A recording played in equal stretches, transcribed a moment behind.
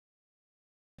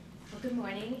Good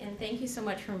morning, and thank you so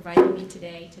much for inviting me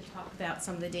today to talk about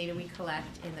some of the data we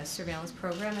collect in the surveillance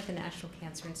program at the National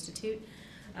Cancer Institute.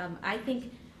 I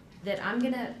think that I'm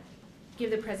going to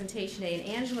give the presentation today, and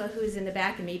Angela, who is in the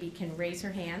back and maybe can raise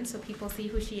her hand so people see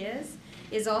who she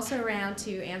is also around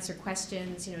to answer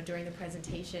questions, during the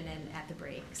presentation and at the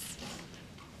breaks.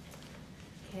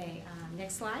 Okay,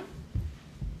 next slide.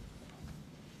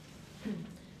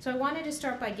 So I wanted to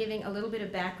start by giving a little bit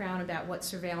of background about what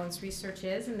surveillance research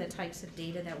is and the types of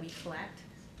data that we collect.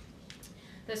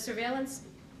 The surveillance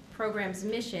program's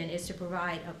mission is to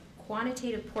provide a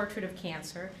quantitative portrait of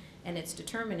cancer and its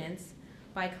determinants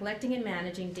by collecting and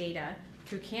managing data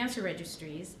through cancer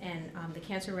registries, and the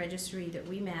cancer registry that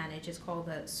we manage is called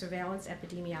the Surveillance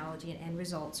Epidemiology and End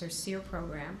Results, or SEER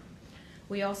program.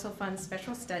 We also fund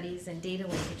special studies and data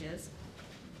linkages.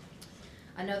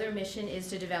 Another mission is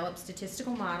to develop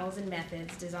statistical models and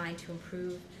methods designed to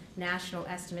improve national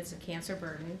estimates of cancer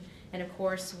burden. And of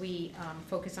course, we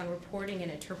focus on reporting and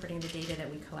interpreting the data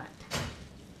that we collect.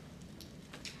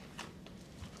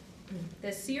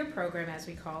 The SEER program, as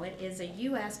we call it, is a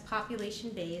U.S.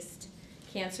 population-based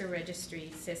cancer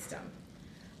registry system.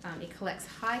 It collects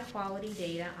high-quality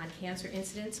data on cancer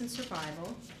incidence and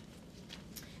survival.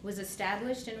 It was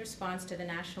established in response to the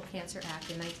National Cancer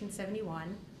Act in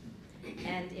 1971.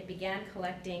 And it began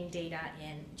collecting data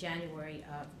in January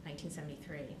of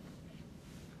 1973.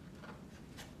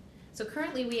 So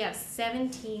currently we have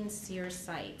 17 SEER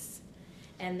sites,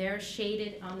 and they're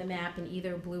shaded on the map in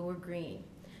either blue or green.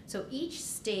 So each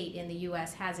state in the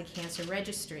US has a cancer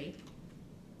registry.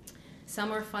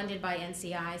 Some are funded by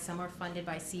NCI, some are funded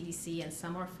by CDC, and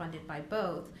some are funded by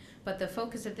both. But the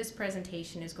focus of this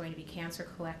presentation is going to be cancer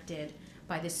collected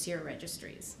by the SEER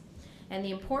registries. And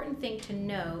the important thing to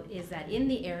note is that in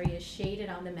the areas shaded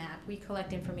on the map, we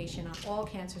collect information on all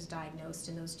cancers diagnosed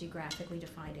in those geographically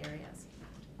defined areas.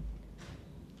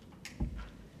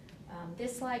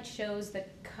 This slide shows the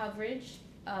coverage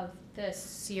of the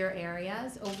SEER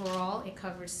areas. Overall, it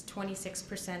covers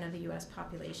 26% of the US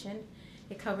population.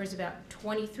 It covers about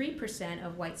 23%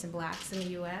 of whites and blacks in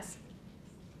the US.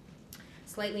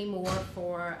 Slightly more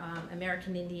for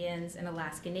American Indians and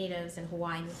Alaska Natives and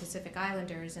Hawaiian and Pacific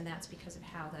Islanders, and that's because of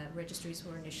how the registries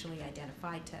were initially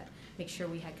identified to make sure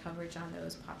we had coverage on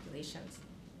those populations.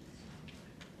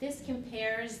 This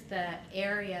compares the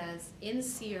areas in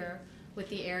SEER with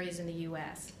the areas in the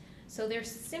US. So they're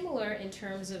similar in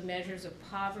terms of measures of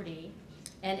poverty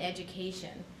and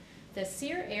education. The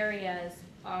SEER areas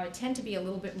tend to be a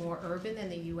little bit more urban than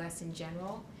the US in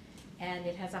general, and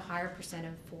it has a higher percent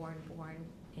of foreign-born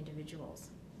individuals.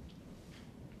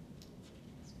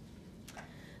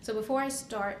 So before I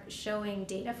start showing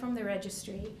data from the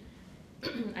registry,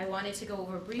 I wanted to go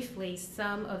over briefly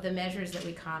some of the measures that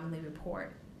we commonly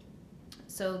report.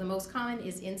 So the most common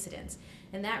is incidence,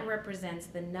 and that represents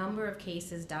the number of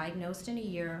cases diagnosed in a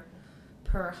year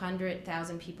per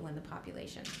 100,000 people in the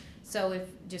population. So if,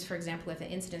 just for example, if the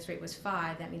incidence rate was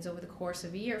 5, that means over the course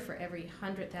of a year, for every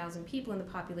 100,000 people in the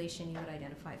population, you would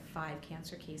identify 5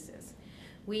 cancer cases.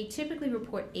 We typically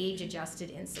report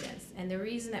age-adjusted incidence, and the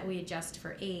reason that we adjust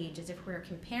for age is if we're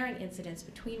comparing incidence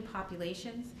between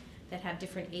populations that have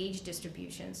different age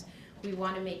distributions, we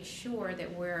want to make sure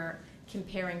that we're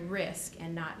comparing risk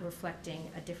and not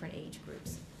reflecting different age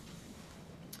groups.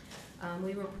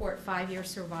 We report 5-year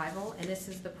survival, and this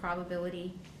is the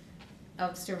probability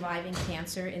of surviving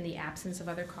cancer in the absence of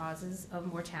other causes of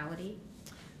mortality.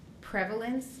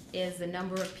 Prevalence is the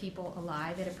number of people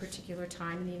alive at a particular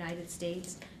time in the United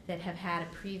States that have had a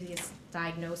previous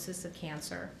diagnosis of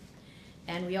cancer.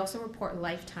 And we also report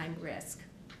lifetime risk.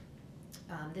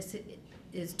 This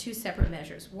is 2 separate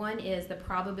measures. One is the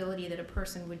probability that a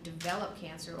person would develop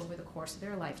cancer over the course of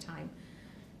their lifetime,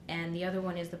 and the other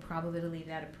one is the probability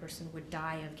that a person would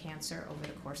die of cancer over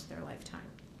the course of their lifetime.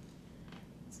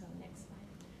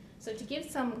 So to give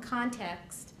some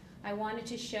context, I wanted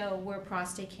to show where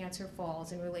prostate cancer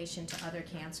falls in relation to other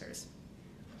cancers.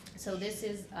 So this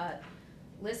is a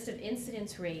list of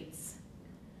incidence rates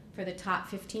for the top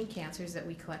 15 cancers that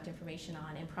we collect information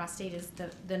on, and prostate is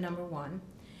the number 1.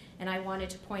 And I wanted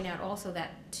to point out also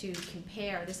that to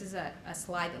compare, this is a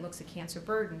slide that looks at cancer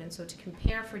burden, and so to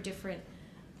compare for different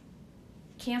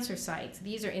cancer sites,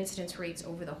 these are incidence rates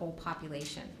over the whole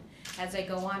population. As I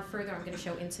go on further, I'm going to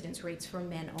show incidence rates for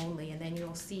men only, and then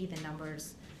you'll see the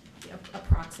numbers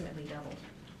approximately double.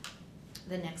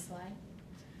 The next slide.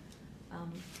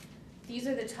 These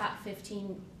are the top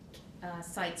 15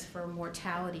 sites for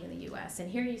mortality in the US. And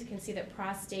here you can see that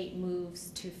prostate moves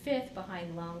to 5th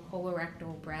behind lung,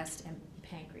 colorectal, breast, and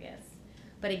pancreas.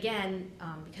 But again,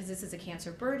 because this is a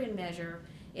cancer burden measure,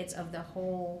 it's of the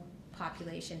whole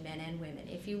population, men and women.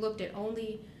 If you looked at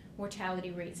only mortality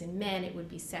rates in men, it would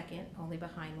be second, only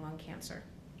behind lung cancer.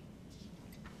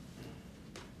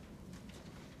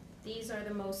 These are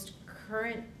the most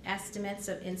current estimates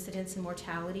of incidence and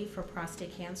mortality for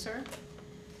prostate cancer.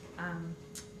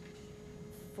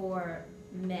 For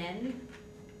men,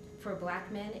 for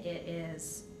black men, it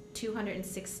is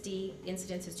 260,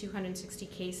 incidence is 260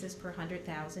 cases per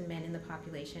 100,000 men in the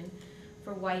population.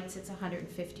 For whites, it's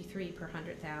 153 per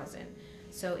 100,000.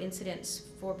 So incidence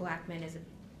for black men is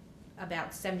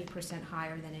about 70%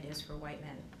 higher than it is for white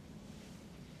men.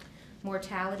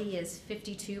 Mortality is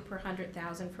 52 per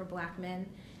 100,000 for black men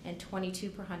and 22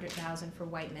 per 100,000 for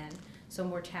white men. So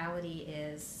mortality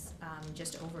is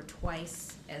just over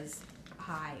twice as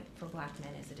high for black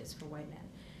men as it is for white men.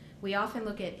 We often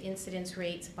look at incidence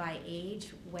rates by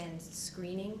age when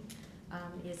screening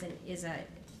is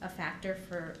a factor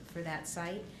for that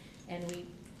site, and we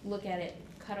look at it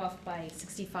cut off by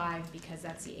 65 because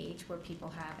that's the age where people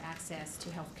have access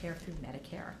to health care through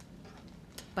Medicare.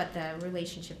 But the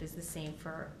relationship is the same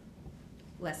for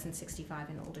less than 65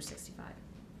 and older 65.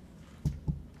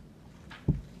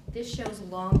 This shows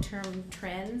long-term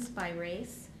trends by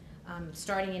race.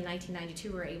 Starting in 1992,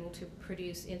 we were able to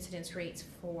produce incidence rates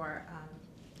for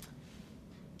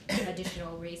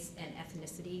additional race and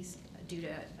ethnicities due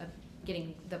to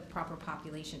getting the proper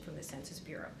population from the Census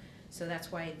Bureau. So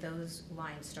that's why those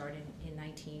lines started in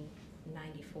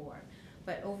 1994.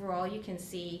 But overall, you can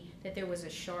see that there was a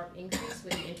sharp increase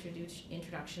with the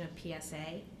introduction of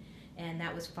PSA, and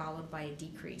that was followed by a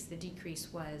decrease. The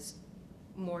decrease was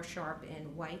more sharp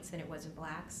in whites than it was in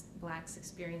blacks. Blacks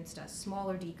experienced a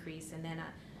smaller decrease and then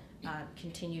a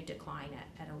continued decline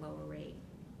at a lower rate.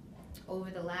 Over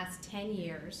the last 10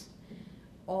 years,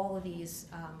 all of these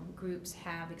groups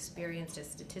have experienced a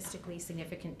statistically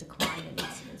significant decline in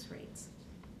incidence rates.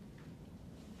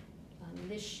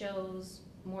 This shows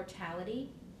mortality.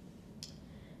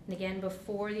 And again,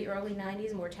 before the early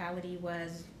 90s, mortality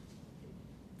was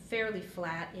fairly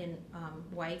flat in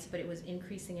whites, but it was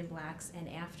increasing in blacks, and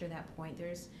after that point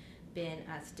there's been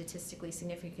a statistically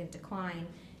significant decline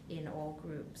in all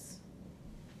groups.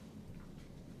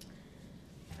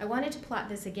 I wanted to plot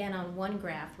this again on one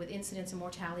graph with incidence and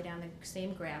mortality on the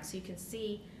same graph, so you can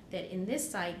see that in this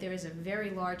site there is a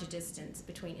very large distance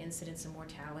between incidence and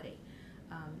mortality.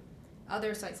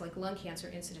 Other sites like lung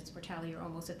cancer, incidence and mortality are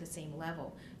almost at the same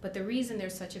level. But the reason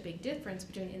there's such a big difference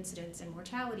between incidence and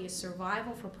mortality is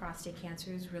survival for prostate cancer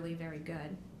is really very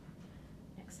good.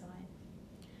 Next slide.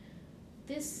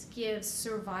 This gives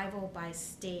survival by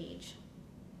stage.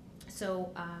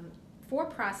 So for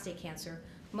prostate cancer,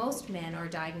 most men are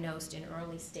diagnosed in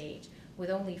early stage, with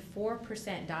only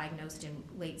 4% diagnosed in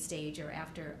late stage or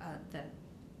after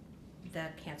the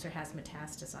cancer has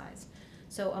metastasized.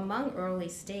 So among early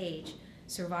stage,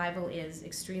 survival is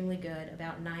extremely good,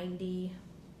 about 97%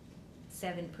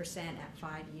 at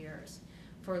 5 years.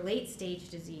 For late stage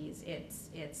disease,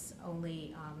 it's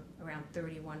only around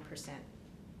 31%.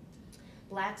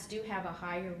 Blacks do have a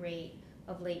higher rate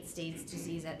of late stage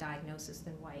disease at diagnosis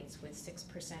than whites, with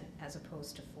 6% as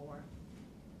opposed to 4%.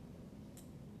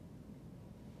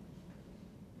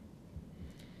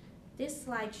 This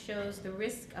slide shows the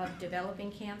risk of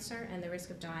developing cancer and the risk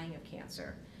of dying of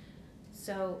cancer.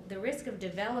 So the risk of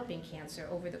developing cancer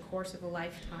over the course of a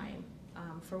lifetime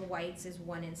for whites is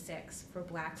 1 in 6, for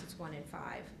blacks it's 1 in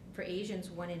 5, for Asians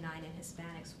 1 in 9, and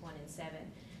Hispanics 1 in 7.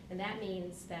 And that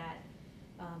means that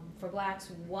for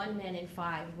blacks, 1 man in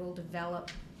 5 will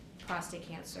develop prostate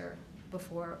cancer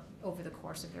over the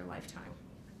course of their lifetime.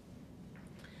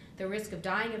 The risk of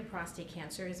dying of prostate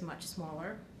cancer is much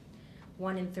smaller.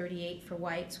 1 in 38 for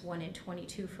whites, 1 in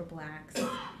 22 for blacks,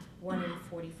 1 in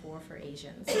 44 for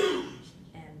Asians,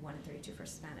 and 1 in 32 for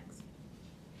Hispanics.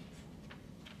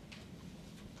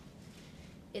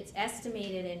 It's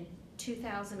estimated in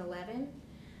 2011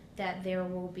 that there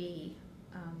will be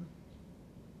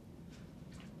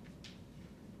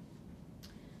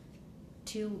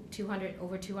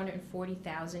over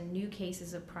 240,000 new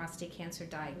cases of prostate cancer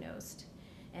diagnosed,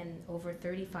 and over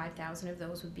 35,000 of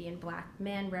those would be in black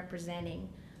men, representing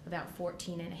about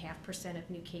 14.5% of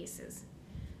new cases.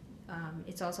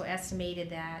 It's also estimated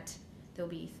that there'll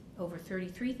be over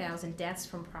 33,000 deaths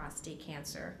from prostate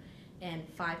cancer, and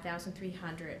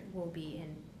 5,300 will be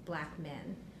in black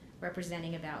men,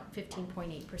 representing about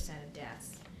 15.8% of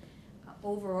deaths.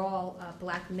 Overall,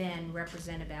 black men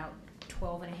represent about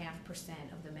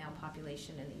 12.5% of the male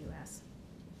population in the U.S.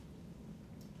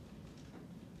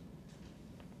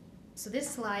 So this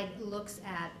slide looks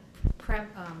at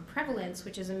prevalence,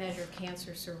 which is a measure of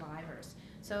cancer survivors.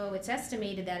 So it's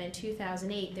estimated that in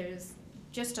 2008,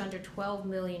 just under 12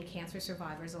 million cancer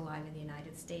survivors alive in the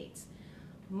United States.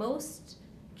 Most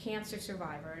cancer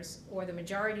survivors, or the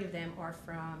majority of them, are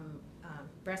from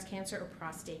breast cancer or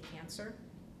prostate cancer.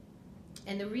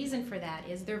 And the reason for that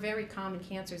is they're very common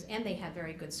cancers and they have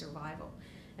very good survival.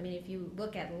 I mean, if you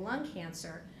look at lung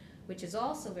cancer, which is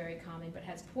also very common but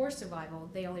has poor survival,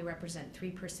 they only represent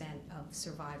 3% of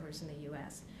survivors in the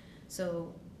US.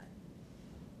 So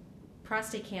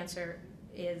prostate cancer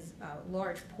is a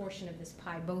large portion of this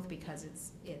pie, both because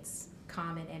it's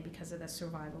common and because of the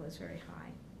survival is very high.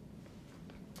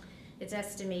 It's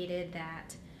estimated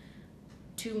that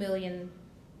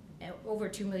over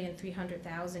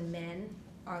 2,300,000 men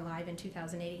are alive in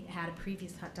 2008 had a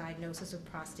previous diagnosis of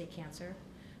prostate cancer.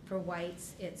 For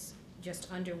whites, it's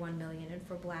just under 1 million, and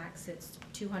for blacks, it's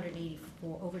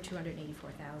over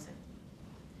 284,000.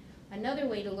 Another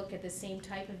way to look at the same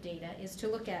type of data is to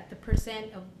look at the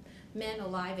percent of men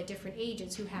alive at different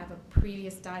ages who have a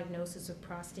previous diagnosis of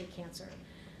prostate cancer.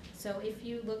 So if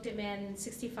you looked at men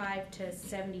 65 to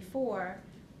 74,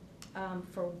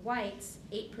 for whites,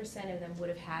 8% of them would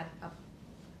have had a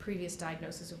previous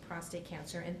diagnosis of prostate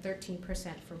cancer and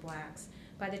 13% for blacks.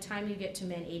 By the time you get to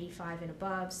men 85 and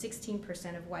above,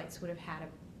 16% of whites would have had a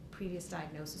previous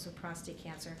diagnosis of prostate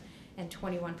cancer and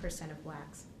 21% of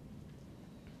blacks.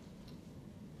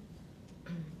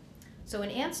 So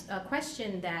a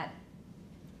question that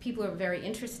people are very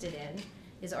interested in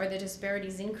is, are the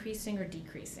disparities increasing or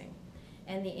decreasing?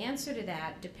 And the answer to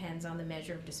that depends on the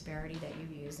measure of disparity that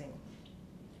you're using.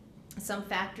 Some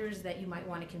factors that you might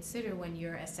want to consider when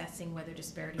you're assessing whether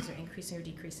disparities are increasing or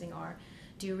decreasing are,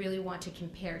 do you really want to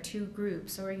compare two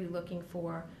groups, or are you looking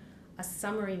for a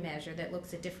summary measure that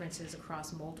looks at differences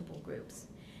across multiple groups?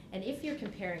 And if you're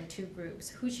comparing two groups,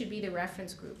 who should be the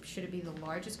reference group? Should it be the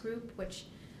largest group, which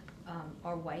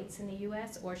are whites in the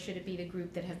US, or should it be the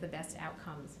group that has the best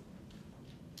outcomes?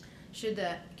 Should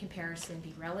the comparison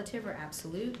be relative or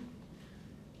absolute?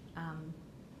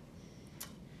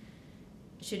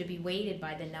 Should it be weighted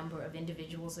by the number of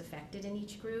individuals affected in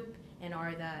each group? And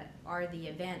are the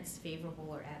events favorable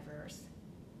or adverse?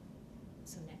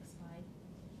 So next slide.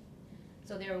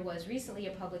 So there was recently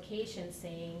a publication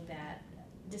saying that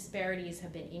disparities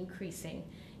have been increasing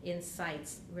in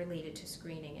sites related to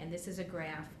screening. And this is a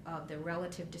graph of the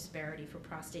relative disparity for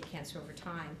prostate cancer over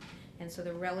time. And so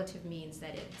the relative means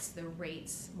that it's the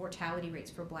mortality rates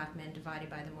for black men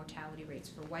divided by the mortality rates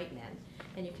for white men.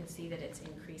 And you can see that it's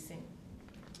increasing.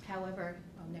 However,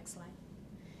 next slide.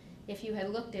 If you had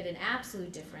looked at an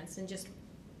absolute difference and just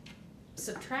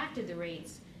subtracted the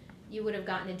rates, you would have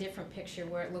gotten a different picture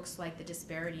where it looks like the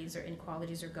disparities or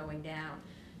inequalities are going down.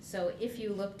 So if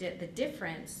you looked at the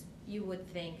difference, you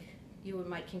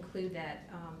might conclude that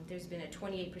there's been a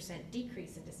 28%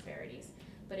 decrease in disparities.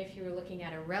 But if you were looking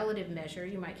at a relative measure,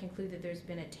 you might conclude that there's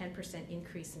been a 10%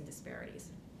 increase in disparities.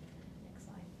 Next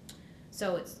slide.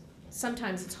 So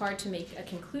sometimes it's hard to make a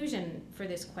conclusion for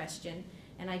this question,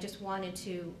 and I just wanted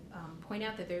to point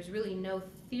out that there's really no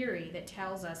theory that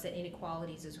tells us that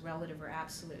inequalities is relative or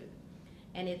absolute.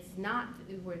 And it's not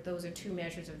where those are two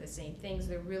measures of the same things.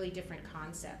 They're really different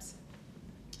concepts.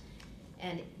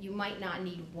 And you might not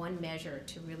need one measure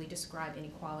to really describe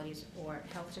inequalities or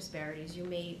health disparities. You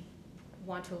may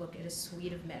want to look at a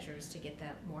suite of measures to get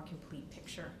that more complete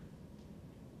picture.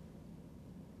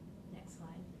 Next slide.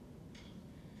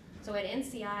 So at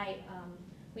NCI,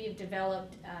 we have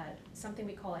developed something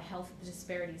we call a health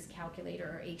disparities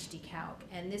calculator, or HD-Calc.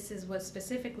 And this was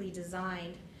specifically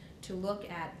designed to look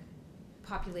at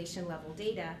population level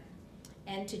data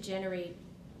and to generate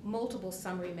multiple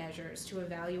summary measures to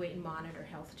evaluate and monitor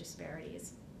health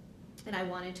disparities. And I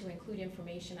wanted to include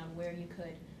information on where you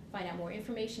could find out more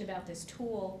information about this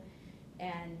tool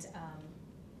and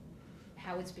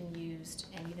how it's been used,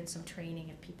 and even some training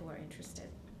if people are interested.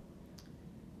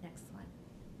 Next slide.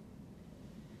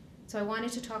 So I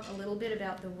wanted to talk a little bit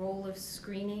about the role of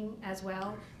screening as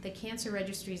well. The cancer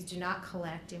registries do not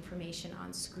collect information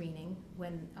on screening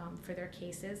for their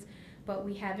cases, but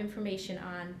we have information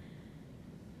on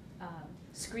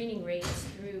screening rates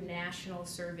through national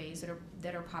surveys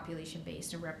that are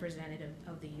population-based and representative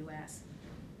of the US.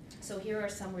 So here are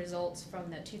some results from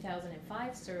the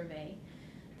 2005 survey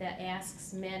that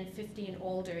asks men 50 and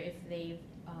older if they've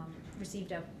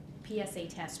received a PSA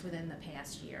test within the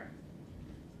past year.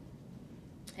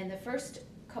 And the first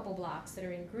couple blocks that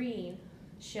are in green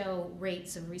show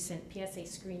rates of recent PSA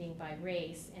screening by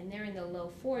race, and they're in the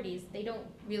low 40s. They don't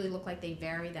really look like they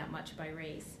vary that much by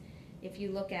race. If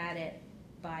you look at it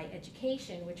by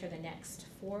education, which are the next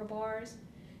 4 bars,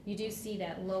 you do see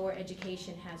that lower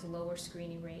education has lower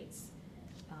screening rates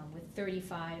with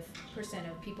 35%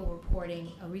 of people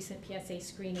reporting a recent PSA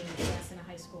screening less in a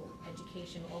high school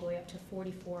education, all the way up to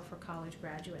 44 for college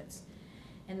graduates.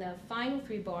 And the final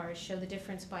three bars show the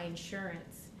difference by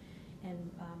insurance.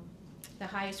 And the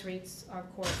highest rates are,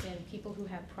 of course, in people who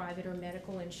have private or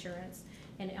medical insurance,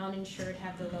 and uninsured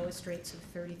have the lowest rates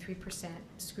of 33%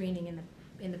 screening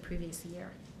in the previous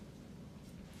year.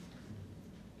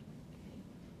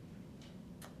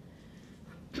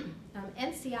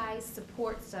 NCI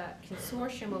supports a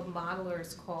consortium of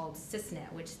modelers called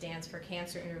CISNET, which stands for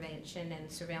Cancer Intervention and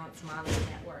Surveillance Modeling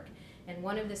Network. And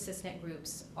one of the CISNET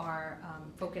groups are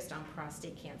focused on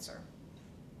prostate cancer.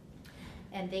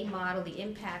 And they model the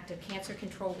impact of cancer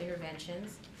control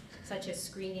interventions, such as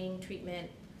screening, treatment,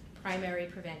 primary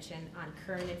prevention, on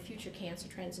current and future cancer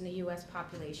trends in the US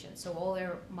population. So all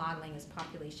their modeling is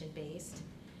population-based.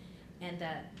 And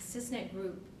the CISNET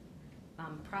group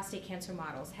prostate cancer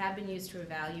models have been used to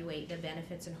evaluate the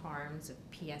benefits and harms of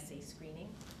PSA screening.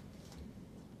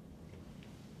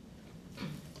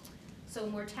 So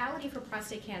mortality for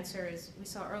prostate cancer, as we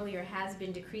saw earlier, has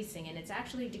been decreasing, and it's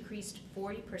actually decreased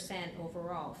 40%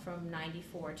 overall from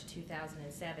 94 to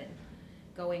 2007,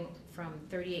 going from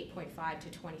 38.5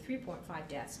 to 23.5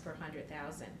 deaths per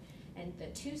 100,000. And the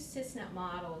two CISNET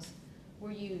models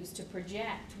were used to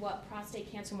project what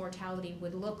prostate cancer mortality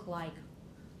would look like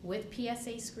with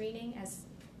PSA screening as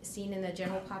seen in the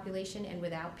general population and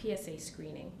without PSA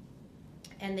screening.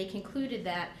 And they concluded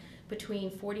that between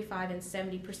 45 and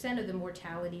 70% of the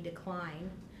mortality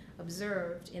decline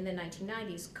observed in the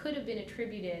 1990s could have been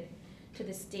attributed to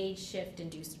the stage shift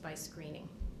induced by screening.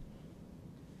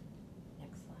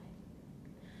 Next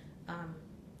slide.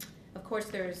 Of course,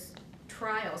 there's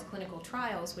trials, clinical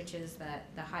trials, which is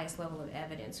the highest level of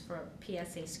evidence for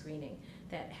PSA screening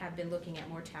that have been looking at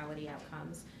mortality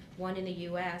outcomes. One in the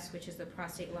US, which is the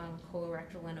prostate, lung,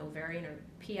 colorectal, and ovarian, or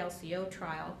PLCO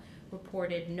trial,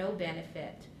 reported no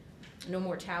benefit, no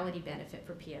mortality benefit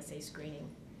for PSA screening.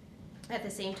 At the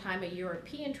same time, a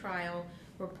European trial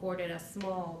reported a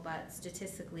small but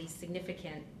statistically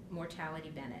significant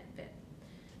mortality benefit.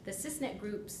 The CISNET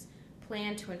groups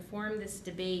plan to inform this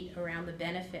debate around the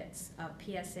benefits of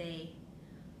PSA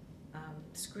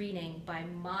screening by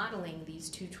modeling these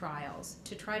two trials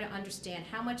to try to understand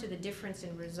how much of the difference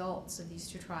in results of these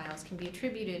two trials can be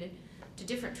attributed to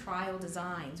different trial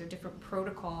designs or different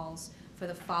protocols for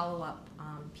the follow-up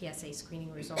PSA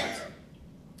screening results.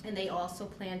 And they also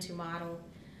plan to model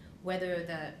whether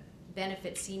the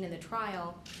benefits seen in the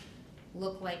trial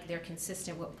look like they're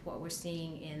consistent with what we're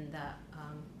seeing in the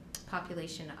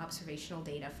population observational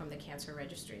data from the cancer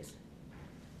registries.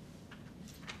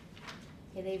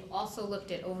 Okay, they've also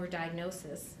looked at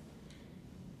overdiagnosis.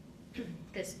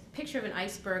 This picture of an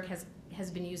iceberg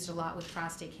has been used a lot with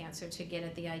prostate cancer to get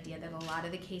at the idea that a lot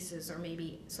of the cases are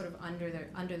maybe sort of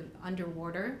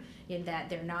underwater in that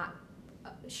they're not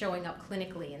showing up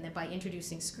clinically, and that by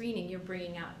introducing screening, you're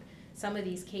bringing out some of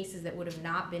these cases that would have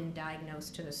not been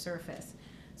diagnosed to the surface.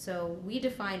 So we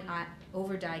define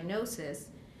overdiagnosis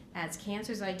as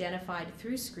cancers identified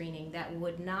through screening that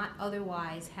would not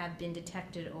otherwise have been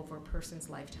detected over a person's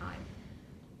lifetime.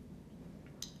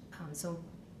 So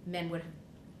men would have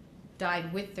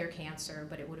died with their cancer,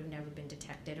 but it would have never been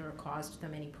detected or caused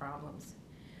them any problems.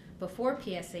 Before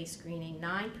PSA screening,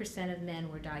 9% of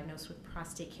men were diagnosed with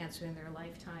prostate cancer in their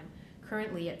lifetime,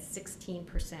 currently at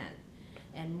 16%.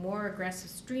 And more aggressive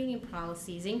screening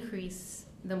policies increase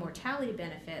the mortality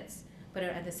benefits, but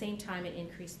at the same time it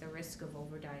increased the risk of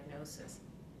overdiagnosis.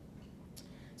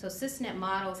 So CISNET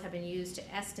models have been used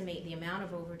to estimate the amount of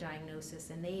overdiagnosis,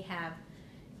 and they have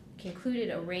concluded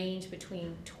a range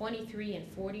between 23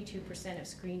 and 42% of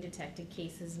screen-detected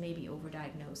cases may be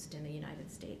overdiagnosed in the United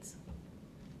States.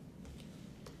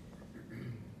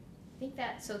 I think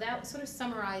that sort of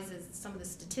summarizes some of the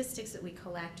statistics that we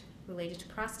collect related to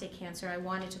prostate cancer. I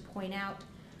wanted to point out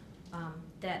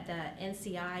that the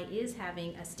NCI is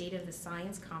having a State of the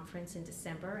Science conference in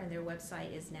December, and their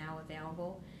website is now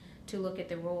available to look at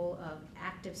the role of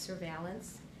active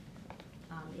surveillance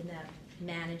in the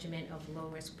management of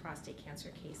low-risk prostate cancer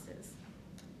cases.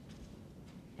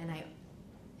 And I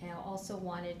also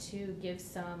wanted to give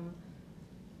some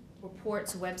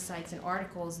reports, websites, and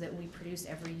articles that we produce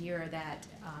every year that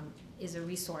is a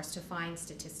resource to find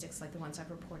statistics like the ones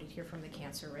I've reported here from the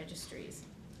cancer registries.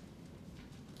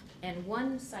 And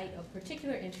one site of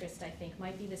particular interest, I think,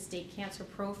 might be the State Cancer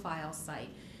Profile site,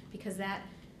 because that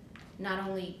not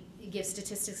only gives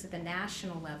statistics at the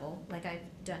national level, like I've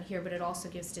done here, but it also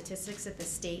gives statistics at the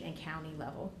state and county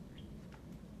level.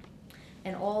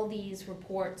 And all these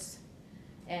reports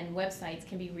and websites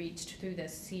can be reached through the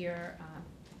SEER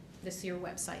the SEER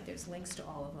website, there's links to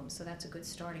all of them, so that's a good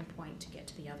starting point to get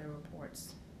to the other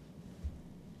reports.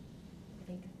 I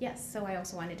think, yes, so I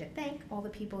also wanted to thank all the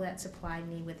people that supplied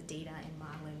me with data and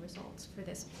modeling results for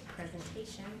this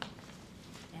presentation.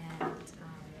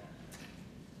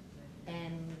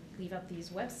 And leave up these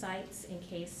websites in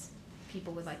case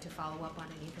people would like to follow up on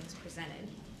anything presented.